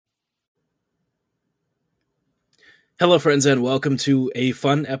Hello, friends, and welcome to a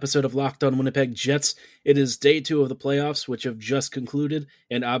fun episode of Locked On Winnipeg Jets. It is day 2 of the playoffs, which have just concluded,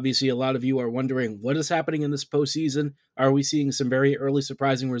 and obviously a lot of you are wondering what is happening in this postseason. Are we seeing some very early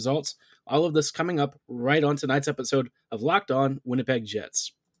surprising results? All of this coming up right on tonight's episode of Locked On Winnipeg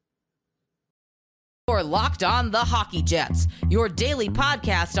Jets. You're Locked On the Hockey Jets, your daily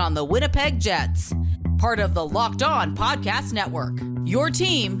podcast on the Winnipeg Jets. Part of the Locked On Podcast Network, your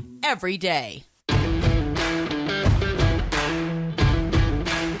team every day.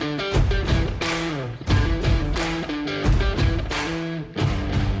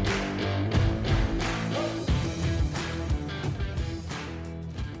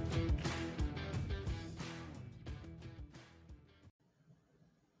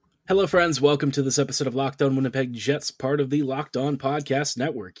 Hello, friends. Welcome to this episode of Locked On Winnipeg Jets, part of the Locked On Podcast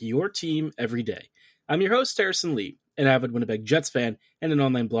Network, your team every day. I'm your host, Harrison Lee, an avid Winnipeg Jets fan and an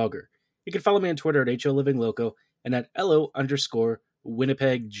online blogger. You can follow me on Twitter at HOLivingLoco and at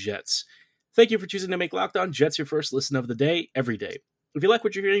LO_Winnipeg Jets. Thank you for choosing to make Locked On Jets your first listen of the day, every day. If you like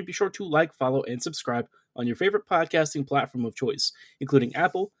what you're hearing, be sure to like, follow, and subscribe on your favorite podcasting platform of choice, including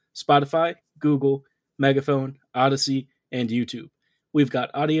Apple, Spotify, Google, Megaphone, Odyssey, and YouTube. We've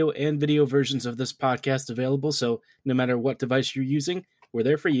got audio and video versions of this podcast available, so no matter what device you're using, we're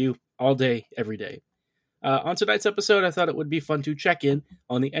there for you all day, every day. On tonight's episode, I thought it would be fun to check in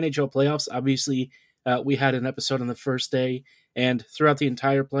on the NHL playoffs. Obviously, we had an episode on the first day, and throughout the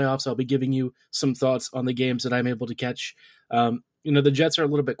entire playoffs, I'll be giving you some thoughts on the games that I'm able to catch. The Jets are a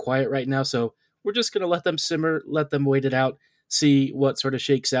little bit quiet right now, so we're just going to let them simmer, let them wait it out, see what sort of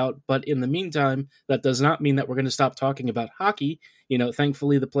shakes out. But in the meantime, that does not mean that we're going to stop talking about hockey.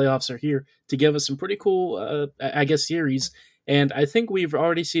 Thankfully, the playoffs are here to give us some pretty cool, series. And I think we've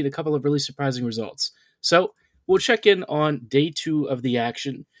already seen a couple of really surprising results. So we'll check in on day 2 of the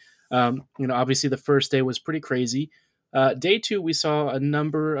action. Obviously the first day was pretty crazy. Day 2, we saw a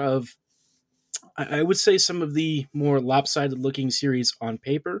number of, I would say, some of the more lopsided looking series on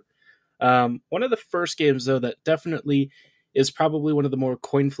paper. One of the first games, though, that definitely is probably one of the more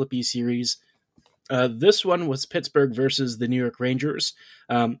coin flippy series. This one was Pittsburgh versus the New York Rangers.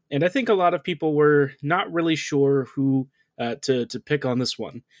 And I think a lot of people were not really sure who to pick on this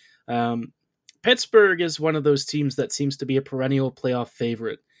one. Pittsburgh is one of those teams that seems to be a perennial playoff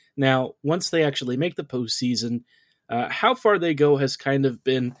favorite. Now, once they actually make the postseason, how far they go has kind of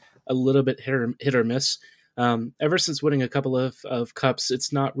been a little bit hit or miss. Ever since winning a couple of cups,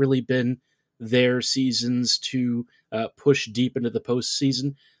 it's not really been their seasons to push deep into the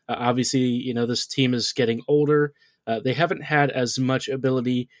postseason. Obviously, this team is getting older. They haven't had as much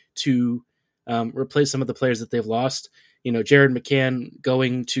ability to replace some of the players that they've lost. Jared McCann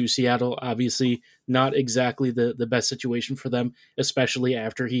going to Seattle, obviously not exactly the best situation for them, especially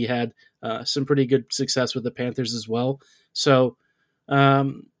after he had some pretty good success with the Panthers as well. So,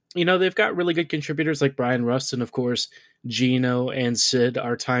 they've got really good contributors like Brian Rust, and of course, Gino and Sid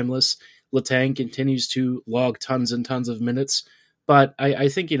are timeless. Letang continues to log tons and tons of minutes. But I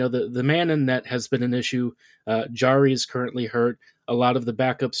think, the man in net has been an issue. Jari is currently hurt. A lot of the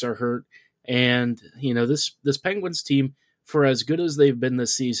backups are hurt. And, this Penguins team, for as good as they've been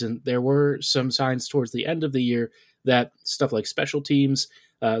this season, there were some signs towards the end of the year that stuff like special teams,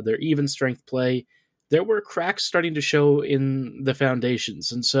 their even strength play, there were cracks starting to show in the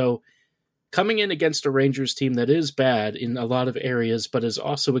foundations. And so coming in against a Rangers team that is bad in a lot of areas, but is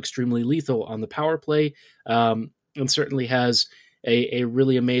also extremely lethal on the power play, and certainly has a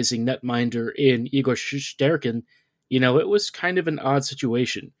really amazing netminder in Igor Shesterkin, it was kind of an odd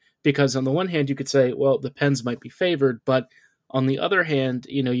situation. Because on the one hand, you could say, well, the Pens might be favored, but on the other hand,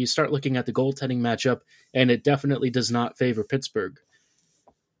 you start looking at the goaltending matchup, and it definitely does not favor Pittsburgh.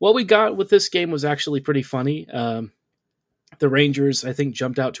 What we got with this game was actually pretty funny. The Rangers, I think,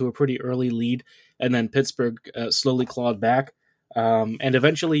 jumped out to a pretty early lead, and then Pittsburgh slowly clawed back. And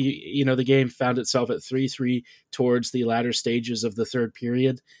eventually, the game found itself at 3-3 towards the latter stages of the third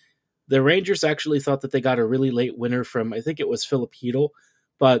period. The Rangers actually thought that they got a really late winner from, I think it was Philip Hedl,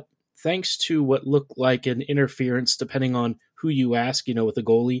 but thanks to what looked like an interference, depending on who you ask, with the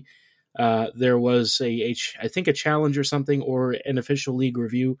goalie, there was I think a challenge or something, or an official league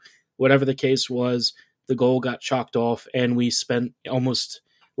review. Whatever the case was, the goal got chalked off, and we spent almost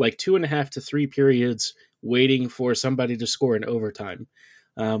like 2.5 to 3 periods waiting for somebody to score in overtime.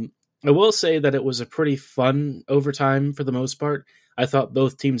 I will say that it was a pretty fun overtime for the most part. I thought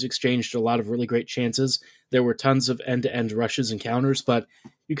both teams exchanged a lot of really great chances. There were tons of end-to-end rushes and counters, but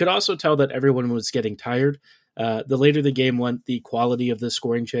you could also tell that everyone was getting tired. The later the game went, the quality of the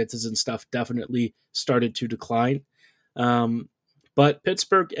scoring chances and stuff definitely started to decline. But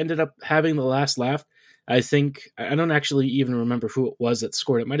Pittsburgh ended up having the last laugh. I think I don't actually even remember who it was that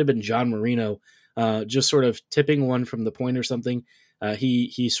scored. It might have been John Marino, just sort of tipping one from the point or something.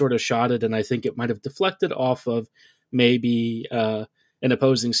 He sort of shot it, and I think it might have deflected off of maybe an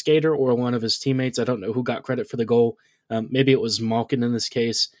opposing skater or one of his teammates. I don't know who got credit for the goal. Maybe it was Malkin in this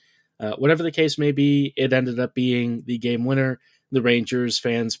case. Whatever the case may be, it ended up being the game winner. The Rangers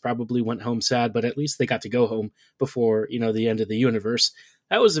fans probably went home sad, but at least they got to go home before the end of the universe.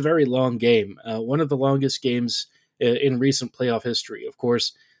 That was a very long game, one of the longest games in recent playoff history. Of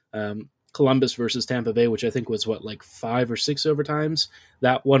course, Columbus versus Tampa Bay, which I think was like 5 or 6 overtimes.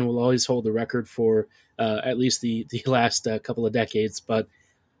 That one will always hold the record for at least the last couple of decades, but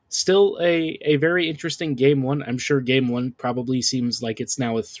still a very interesting game one. I'm sure game one probably seems like it's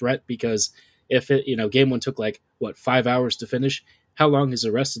now a threat because if game one took 5 hours to finish, how long is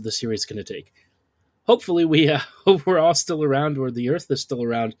the rest of the series going to take? Hopefully we're all still around, or the Earth is still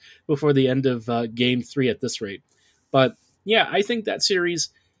around before the end of game 3 at this rate. But yeah, I think that series,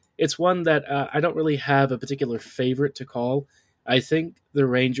 it's one that I don't really have a particular favorite to call. I think the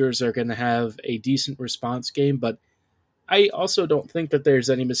Rangers are going to have a decent response game, but I also don't think that there's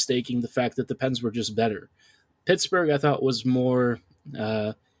any mistaking the fact that the Pens were just better. Pittsburgh, I thought, was more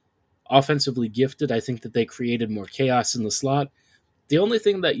offensively gifted. I think that they created more chaos in the slot. The only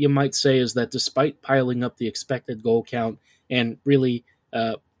thing that you might say is that despite piling up the expected goal count and really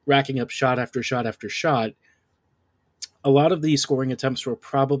racking up shot after shot after shot, a lot of these scoring attempts were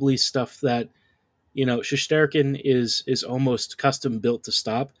probably stuff that, Shesterkin is almost custom built to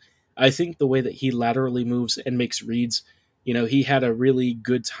stop. I think the way that he laterally moves and makes reads, he had a really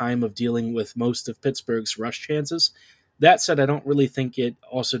good time of dealing with most of Pittsburgh's rush chances. That said, I don't really think it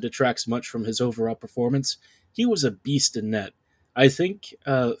also detracts much from his overall performance. He was a beast in net. I think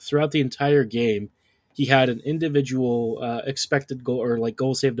throughout the entire game, he had an individual expected goal or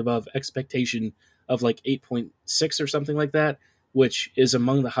goal saved above expectation of 8.6 or something like that, which is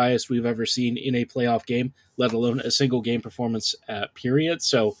among the highest we've ever seen in a playoff game, let alone a single game performance period.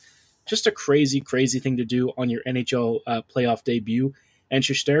 So just a crazy, crazy thing to do on your NHL playoff debut. And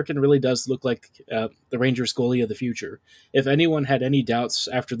Shesterkin really does look like the Rangers goalie of the future. If anyone had any doubts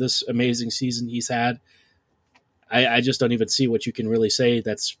after this amazing season he's had, I just don't even see what you can really say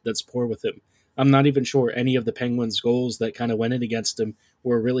that's poor with him. I'm not even sure any of the Penguins' goals that kind of went in against him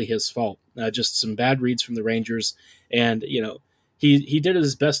were really his fault. Just some bad reads from the Rangers, and he did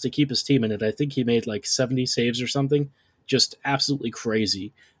his best to keep his team in it. I think he made 70 saves or something, just absolutely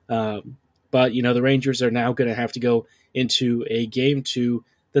crazy. But the Rangers are now going to have to go into a game 2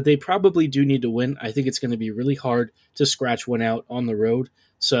 that they probably do need to win. I think it's going to be really hard to scratch one out on the road,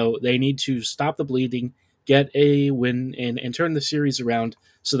 so they need to stop the bleeding, get a win, and turn the series around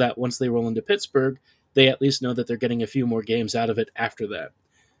so that once they roll into Pittsburgh, they at least know that they're getting a few more games out of it after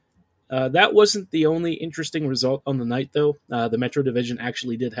that. That wasn't the only interesting result on the night, though. The Metro Division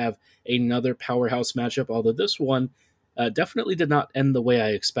actually did have another powerhouse matchup, although this one definitely did not end the way I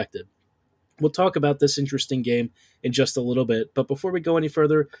expected. We'll talk about this interesting game in just a little bit, but before we go any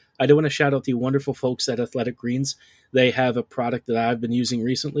further, I do want to shout out the wonderful folks at Athletic Greens. They have a product that I've been using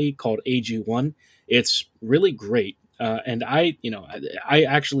recently called AG1. It's really great, and I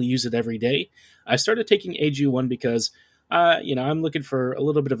actually use it every day. I started taking AG1 because I'm looking for a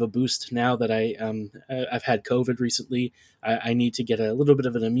little bit of a boost now that I've had COVID recently. I need to get a little bit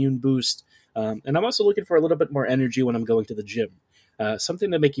of an immune boost, and I'm also looking for a little bit more energy when I'm going to the gym. Something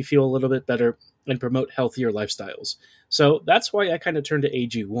to make you feel a little bit better and promote healthier lifestyles. So that's why I kind of turned to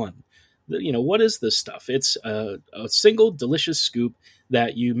AG1. What is this stuff? It's a single delicious scoop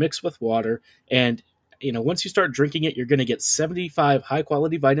that you mix with water, and once you start drinking it, you're going to get 75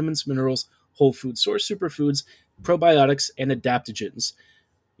 high-quality vitamins, minerals, whole food source superfoods, probiotics, and adaptogens.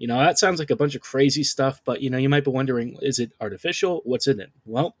 That sounds like a bunch of crazy stuff, but you might be wondering, is it artificial? What's in it?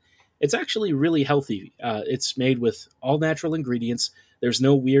 Well, it's actually really healthy. It's made with all natural ingredients. There's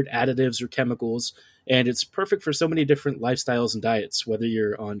no weird additives or chemicals, and it's perfect for so many different lifestyles and diets, whether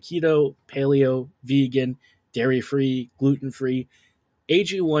you're on keto, paleo, vegan, dairy-free, gluten-free.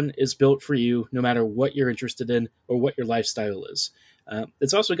 AG1 is built for you no matter what you're interested in or what your lifestyle is.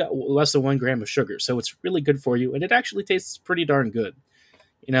 It's also got less than 1 gram of sugar, so it's really good for you, and it actually tastes pretty darn good.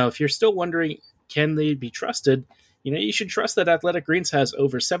 If you're still wondering, can they be trusted? You should trust that Athletic Greens has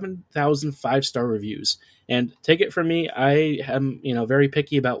over 7,000 5-star reviews. And take it from me, I am, very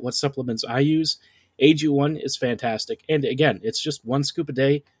picky about what supplements I use. AG1 is fantastic. And again, it's just 1 scoop a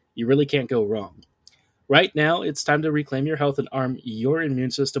day. You really can't go wrong. Right now, it's time to reclaim your health and arm your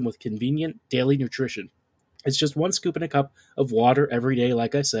immune system with convenient daily nutrition. It's just 1 scoop in a cup of water every day,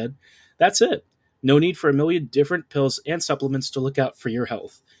 like I said. That's it. No need for a million different pills and supplements to look out for your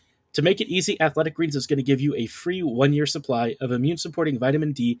health. To make it easy, Athletic Greens is going to give you a free 1-year supply of immune-supporting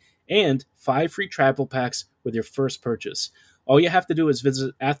vitamin D and 5 free travel packs with your first purchase. All you have to do is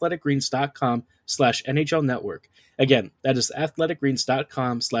visit athleticgreens.com/NHL Network. Again, that is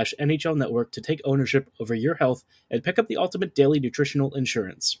athleticgreens.com/NHL Network to take ownership over your health and pick up the ultimate daily nutritional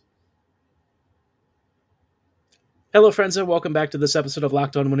insurance. Hello, friends, and welcome back to this episode of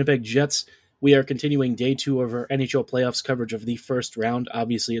Locked On Winnipeg Jets. We are continuing day 2 of our NHL playoffs coverage of the first round.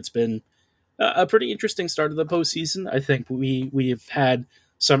 Obviously, it's been a pretty interesting start of the postseason. I think we've had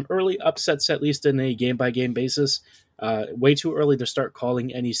some early upsets, at least in a game-by-game basis. Way too early to start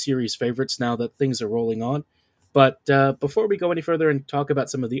calling any series favorites now that things are rolling on. But before we go any further and talk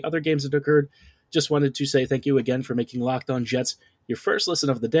about some of the other games that occurred, just wanted to say thank you again for making Locked On Jets your first listen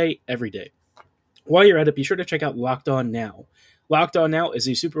of the day every day. While you're at it, be sure to check out Locked On Now. Locked On Now is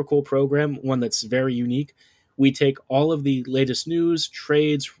a super cool program, one that's very unique. We take all of the latest news,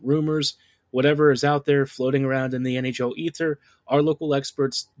 trades, rumors, whatever is out there floating around in the NHL ether. Our local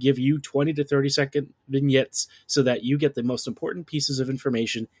experts give you 20 to 30-second vignettes so that you get the most important pieces of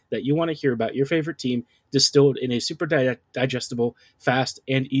information that you want to hear about your favorite team distilled in a super digestible, fast,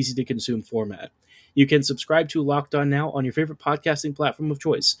 and easy-to-consume format. You can subscribe to Locked On Now on your favorite podcasting platform of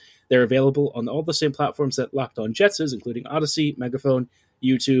choice. They're available on all the same platforms that Locked On Jets is, including Odyssey, Megaphone,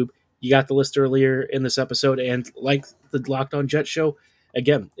 YouTube. You got the list earlier in this episode, and like the Locked On Jets show,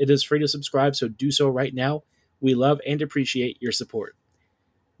 again, it is free to subscribe, so do so right now. We love and appreciate your support.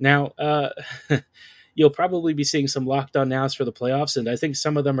 Now, you'll probably be seeing some Locked On Nows for the playoffs, and I think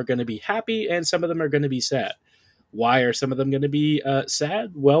some of them are going to be happy and some of them are going to be sad. Why are some of them going to be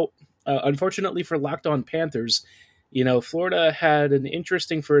sad? Well, unfortunately for Locked On Panthers, Florida had an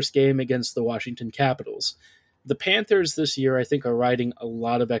interesting first game against the Washington Capitals. The Panthers this year, I think, are riding a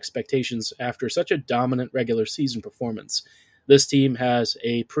lot of expectations after such a dominant regular season performance. This team has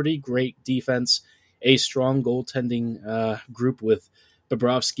a pretty great defense, a strong goaltending group with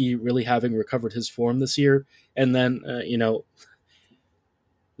Bobrovsky really having recovered his form this year. And then,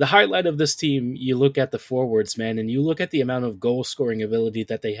 the highlight of this team, you look at the forwards, man, and you look at the amount of goal-scoring ability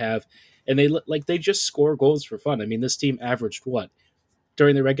that they have, and they just score goals for fun. I mean, this team averaged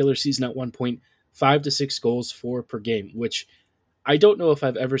during the regular season at one point, 5 to 6 goals per game, which I don't know if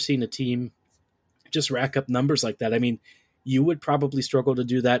I've ever seen a team just rack up numbers like that. I mean, you would probably struggle to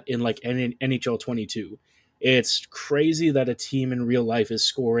do that in like NHL 22. It's crazy that a team in real life is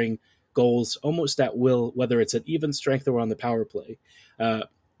scoring goals almost at will, whether it's at even strength or on the power play.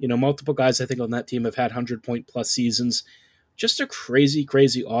 Multiple guys I think on that team have had 100-point-plus seasons. Just a crazy,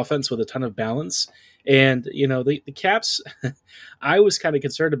 crazy offense with a ton of balance. And, the Caps, I was kind of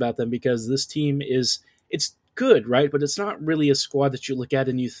concerned about them because this team it's good, right? But it's not really a squad that you look at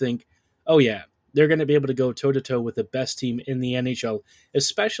and you think, oh yeah, they're going to be able to go toe-to-toe with the best team in the NHL,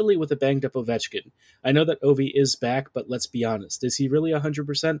 especially with a banged-up Ovechkin. I know that Ovi is back, but let's be honest. Is he really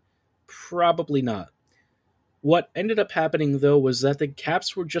 100%? Probably not. What ended up happening, though, was that the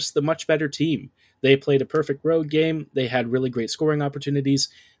Caps were just the much better team. They played a perfect road game. They had really great scoring opportunities.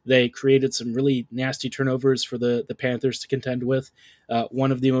 They created some really nasty turnovers for the Panthers to contend with.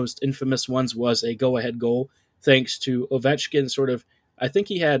 One of the most infamous ones was a go-ahead goal, thanks to Ovechkin I think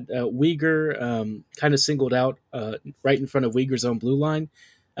he had Weegar kind of singled out right in front of Weegar's own blue line,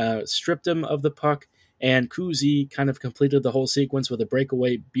 stripped him of the puck, and Kuzi kind of completed the whole sequence with a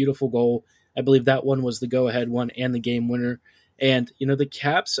breakaway, beautiful goal. I believe that one was the go-ahead one and the game winner. And, the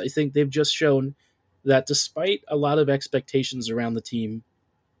Caps, I think they've just shown that despite a lot of expectations around the team,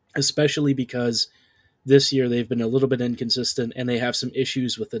 especially because this year they've been a little bit inconsistent and they have some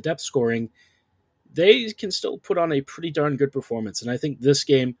issues with the depth scoring, they can still put on a pretty darn good performance. And I think this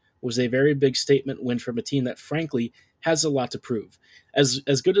game was a very big statement win from a team that, frankly, has a lot to prove. As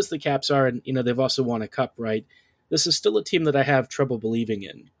good as the Caps are, and, they've also won a cup, right? This is still a team that I have trouble believing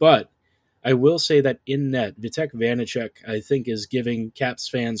in. But I will say that in net, Vitek Vanacek, I think, is giving Caps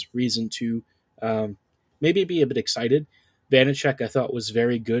fans reason to maybe be a bit excited. Vanacek, I thought, was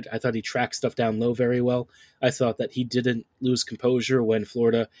very good. I thought he tracked stuff down low very well. I thought that he didn't lose composure when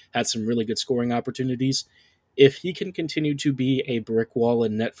Florida had some really good scoring opportunities. If he can continue to be a brick wall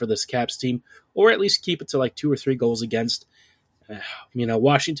in net for this Caps team, or at least keep it to like 2 or 3 goals against,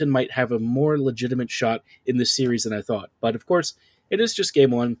 Washington might have a more legitimate shot in this series than I thought. But of course, it is just game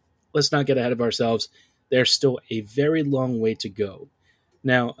 1. Let's not get ahead of ourselves. There's still a very long way to go.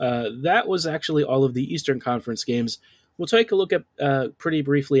 Now, that was actually all of the Eastern Conference games. We'll take a look at pretty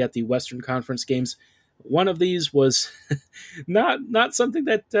briefly at the Western Conference games. One of these was not something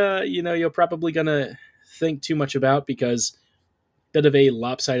that you're probably gonna think too much about because bit of a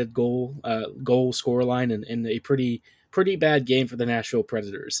lopsided goal scoreline and a pretty pretty bad game for the Nashville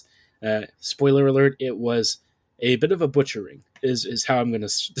Predators. Spoiler alert, it was a bit of a butchering, is how I'm going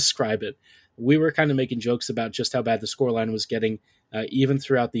to describe it. We were kind of making jokes about just how bad the scoreline was getting, even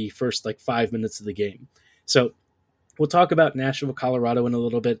throughout the first 5 minutes of the game. So we'll talk about Nashville, Colorado in a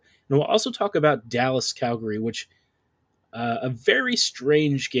little bit, and we'll also talk about Dallas, Calgary, which a very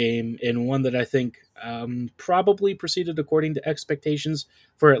strange game, and one that I think probably proceeded according to expectations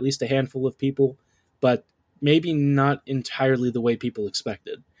for at least a handful of people, but maybe not entirely the way people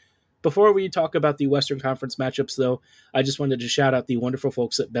expected. Before we talk about the Western Conference matchups, though, I just wanted to shout out the wonderful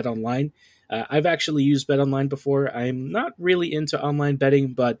folks at BetOnline. I've actually used BetOnline before. I'm not really into online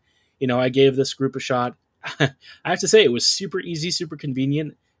betting, but I gave this group a shot. I have to say, it was super easy, super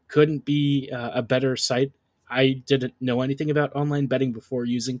convenient. Couldn't be a better site. I didn't know anything about online betting before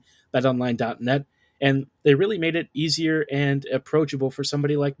using betonline.net, and they really made it easier and approachable for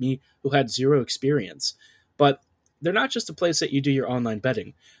somebody like me who had zero experience. But they're not just a place that you do your online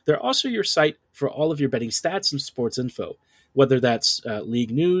betting. They're also your site for all of your betting stats and sports info, whether that's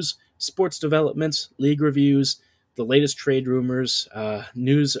league news, sports developments, league reviews, the latest trade rumors,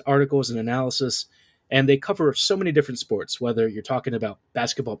 news articles and analysis. And they cover so many different sports, whether you're talking about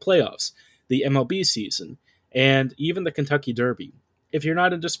basketball playoffs, the MLB season, and even the Kentucky Derby. If you're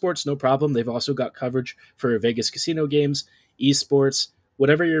not into sports, no problem. They've also got coverage for Vegas casino games, esports,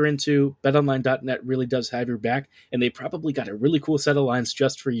 whatever you're into. BetOnline.net really does have your back, and they probably got a really cool set of lines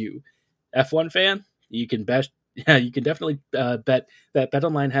just for you. F1 fan, you can bet. Yeah, you can definitely bet that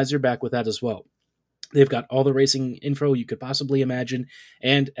BetOnline has your back with that as well. They've got all the racing info you could possibly imagine,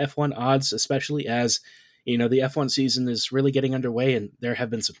 and F1 odds, especially as the F1 season is really getting underway, and there have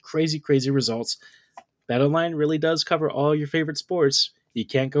been some crazy, crazy results. BetOnline really does cover all your favorite sports. You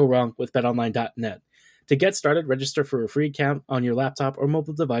can't go wrong with BetOnline.net. To get started, register for a free account on your laptop or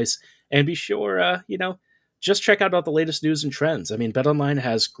mobile device, and be sure, just check out all the latest news and trends. I mean, BetOnline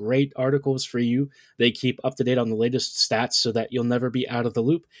has great articles for you. They keep up to date on the latest stats so that you'll never be out of the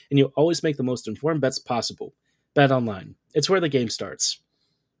loop, and you'll always make the most informed bets possible. BetOnline. It's where the game starts.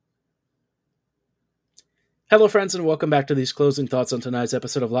 Hello, friends, and welcome back to these closing thoughts on tonight's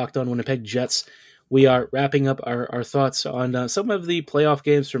episode of Locked On Winnipeg Jets. We are wrapping up our thoughts on some of the playoff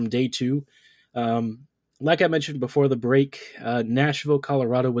games from Day 2. Like I mentioned before the break, Nashville,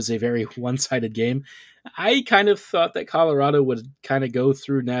 Colorado was a very one-sided game. I kind of thought that Colorado would kind of go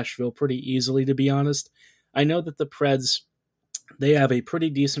through Nashville pretty easily, to be honest. I know that the Preds, they have a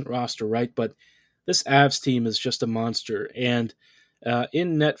pretty decent roster, right? But this Avs team is just a monster. And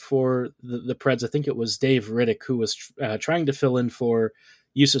in net for the Preds, I think it was Dave Riddick who was trying to fill in for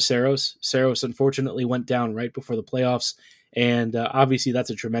Juuse Saros. Saros unfortunately went down right before the playoffs, and obviously that's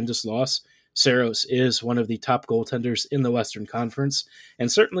a tremendous loss. Saros is one of the top goaltenders in the Western Conference,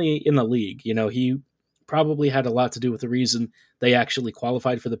 and certainly in the league. He probably had a lot to do with the reason they actually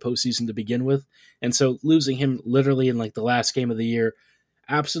qualified for the postseason to begin with, and so losing him literally in the last game of the year,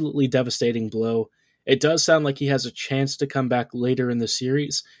 absolutely devastating blow. It does sound like he has a chance to come back later in the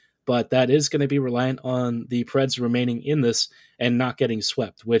series, but that is going to be reliant on the Preds remaining in this and not getting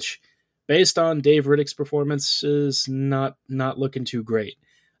swept, which, based on Dave Riddick's performance, is not looking too great.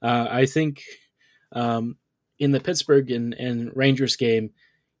 I think in the Pittsburgh and Rangers game,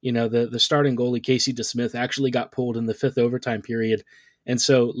 the starting goalie, Casey DeSmith, actually got pulled in the fifth overtime period, and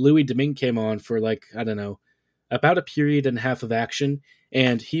so Louis Domingue came on for about a period and a half of action,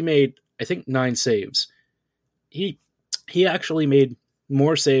 and he made, I think, 9 saves. He actually made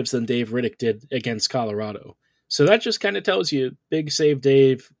more saves than Dave Riddick did against Colorado. So that just kind of tells you Big Save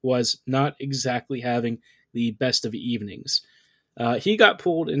Dave was not exactly having the best of evenings. He got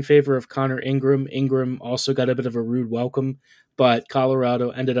pulled in favor of Connor Ingram. Ingram also got a bit of a rude welcome, but Colorado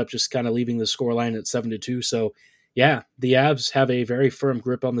ended up just kind of leaving the scoreline at 7-2. So yeah, the Avs have a very firm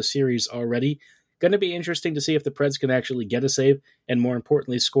grip on the series already. Going to be interesting to see if the Preds can actually get a save and, more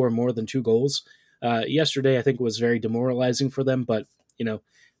importantly, score more than 2 goals. Yesterday, I think, was very demoralizing for them, but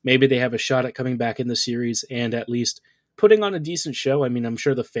maybe they have a shot at coming back in the series and at least putting on a decent show. I mean, I'm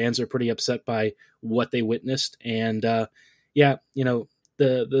sure the fans are pretty upset by what they witnessed. And the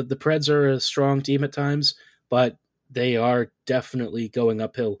Preds are a strong team at times, but they are definitely going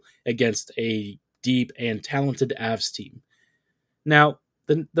uphill against a deep and talented Avs team. Now,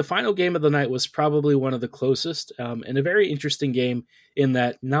 the final game of the night was probably one of the closest, and a very interesting game in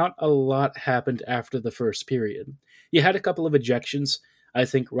that not a lot happened after the first period. You had a couple of ejections. I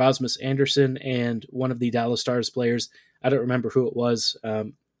think Rasmus Andersson and one of the Dallas Stars players, I don't remember who it was,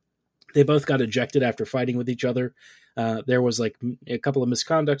 they both got ejected after fighting with each other. There was a couple of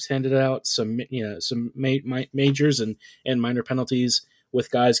misconducts handed out, some majors and minor penalties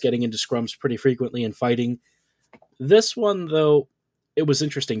with guys getting into scrums pretty frequently and fighting. This one, though, it was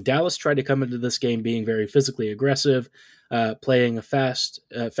interesting. Dallas tried to come into this game being very physically aggressive, playing a fast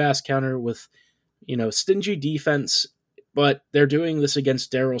counter with, stingy defense, but they're doing this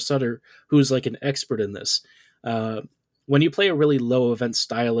against Daryl Sutter, who's like an expert in this. When you play a really low event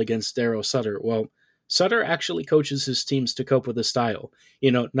style against Daryl Sutter, well, Sutter actually coaches his teams to cope with the style.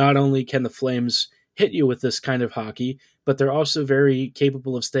 Not only can the Flames hit you with this kind of hockey, but they're also very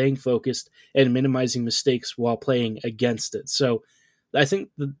capable of staying focused and minimizing mistakes while playing against it. So I think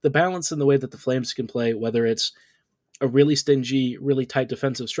the balance in the way that the Flames can play, whether it's a really stingy, really tight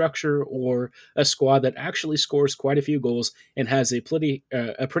defensive structure or a squad that actually scores quite a few goals and has a pretty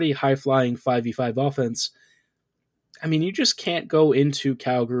high-flying 5v5 offense, I mean, you just can't go into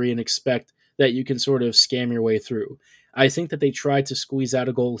Calgary and expect that you can sort of scam your way through. I think that they tried to squeeze out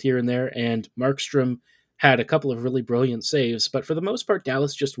a goal here and there, and Markstrom had a couple of really brilliant saves, but for the most part,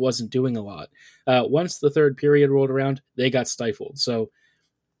 Dallas just wasn't doing a lot. Once the third period rolled around, they got stifled. So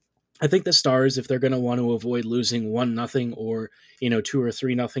I think the Stars, if they're going to want to avoid losing 1-0 or 2 or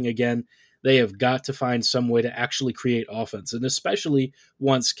 3-0 again, they have got to find some way to actually create offense, and especially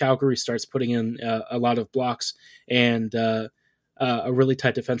once Calgary starts putting in a lot of blocks and a really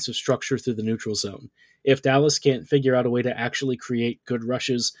tight defensive structure through the neutral zone. If Dallas can't figure out a way to actually create good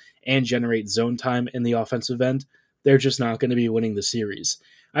rushes and generate zone time in the offensive end, they're just not going to be winning the series.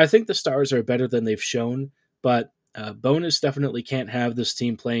 I think the Stars are better than they've shown, but Bowness definitely can't have this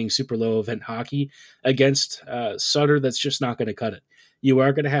team playing super low event hockey against Sutter. That's just not going to cut it. You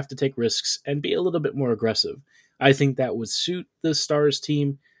are going to have to take risks and be a little bit more aggressive. I think that would suit the Stars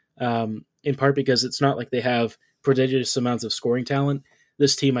team, in part because it's not like they have prodigious amounts of scoring talent.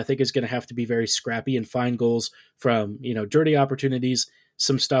 This team, I think, is going to have to be very scrappy and find goals from, dirty opportunities,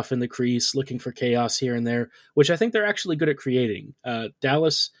 some stuff in the crease, looking for chaos here and there, which I think they're actually good at creating.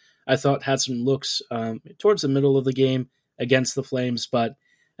 Dallas, I thought, had some looks towards the middle of the game against the Flames, but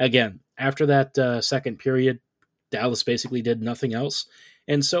again, after that second period, Dallas basically did nothing else.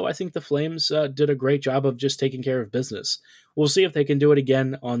 And so I think the Flames did a great job of just taking care of business. We'll see if they can do it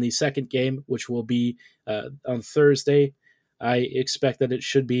again on the second game, which will be on Thursday. I expect that it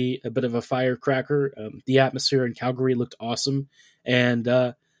should be a bit of a firecracker. The atmosphere in Calgary looked awesome. And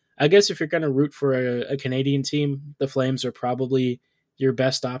I guess if you're going to root for a Canadian team, the Flames are probably your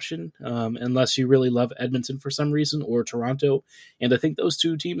best option, unless you really love Edmonton for some reason, or Toronto. And I think those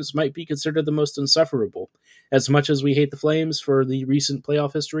two teams might be considered the most insufferable. As much as we hate the Flames for the recent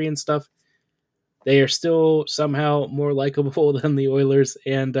playoff history and stuff, they are still somehow more likable than the Oilers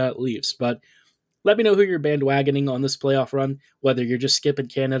and Leafs. But let me know who you're bandwagoning on this playoff run, whether you're just skipping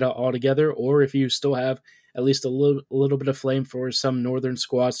Canada altogether, or if you still have at least a little bit of flame for some northern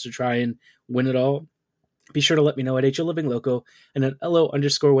squads to try and win it all. Be sure to let me know at HLivingLoco and at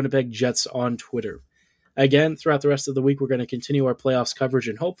LO_Winnipeg Jets on Twitter. Again, throughout the rest of the week, we're going to continue our playoffs coverage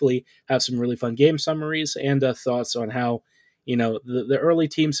and hopefully have some really fun game summaries and thoughts on how, the early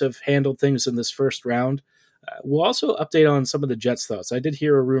teams have handled things in this first round. We'll also update on some of the Jets' thoughts. I did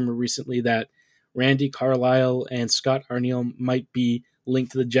hear a rumor recently that Randy Carlyle and Scott Arniel might be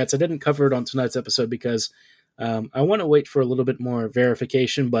linked to the Jets. I didn't cover it on tonight's episode because I want to wait for a little bit more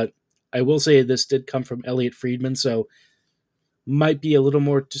verification, but I will say this did come from Elliot Friedman, so might be a little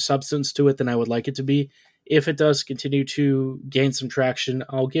more substance to it than I would like it to be. If it does continue to gain some traction,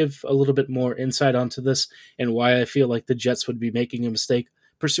 I'll give a little bit more insight onto this and why I feel like the Jets would be making a mistake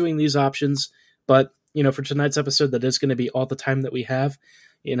pursuing these options. But, for tonight's episode, that is going to be all the time that we have.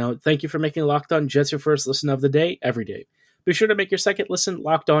 Thank you for making Locked On Jets your first listen of the day, every day. Be sure to make your second listen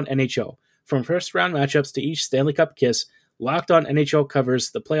Locked On NHL. From first-round matchups to each Stanley Cup kiss, Locked On NHL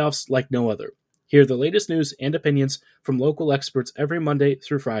covers the playoffs like no other. Hear the latest news and opinions from local experts every Monday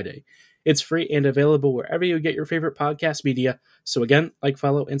through Friday. It's free and available wherever you get your favorite podcast media. So again,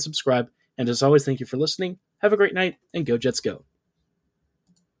 follow, and subscribe. And as always, thank you for listening. Have a great night, and go Jets go.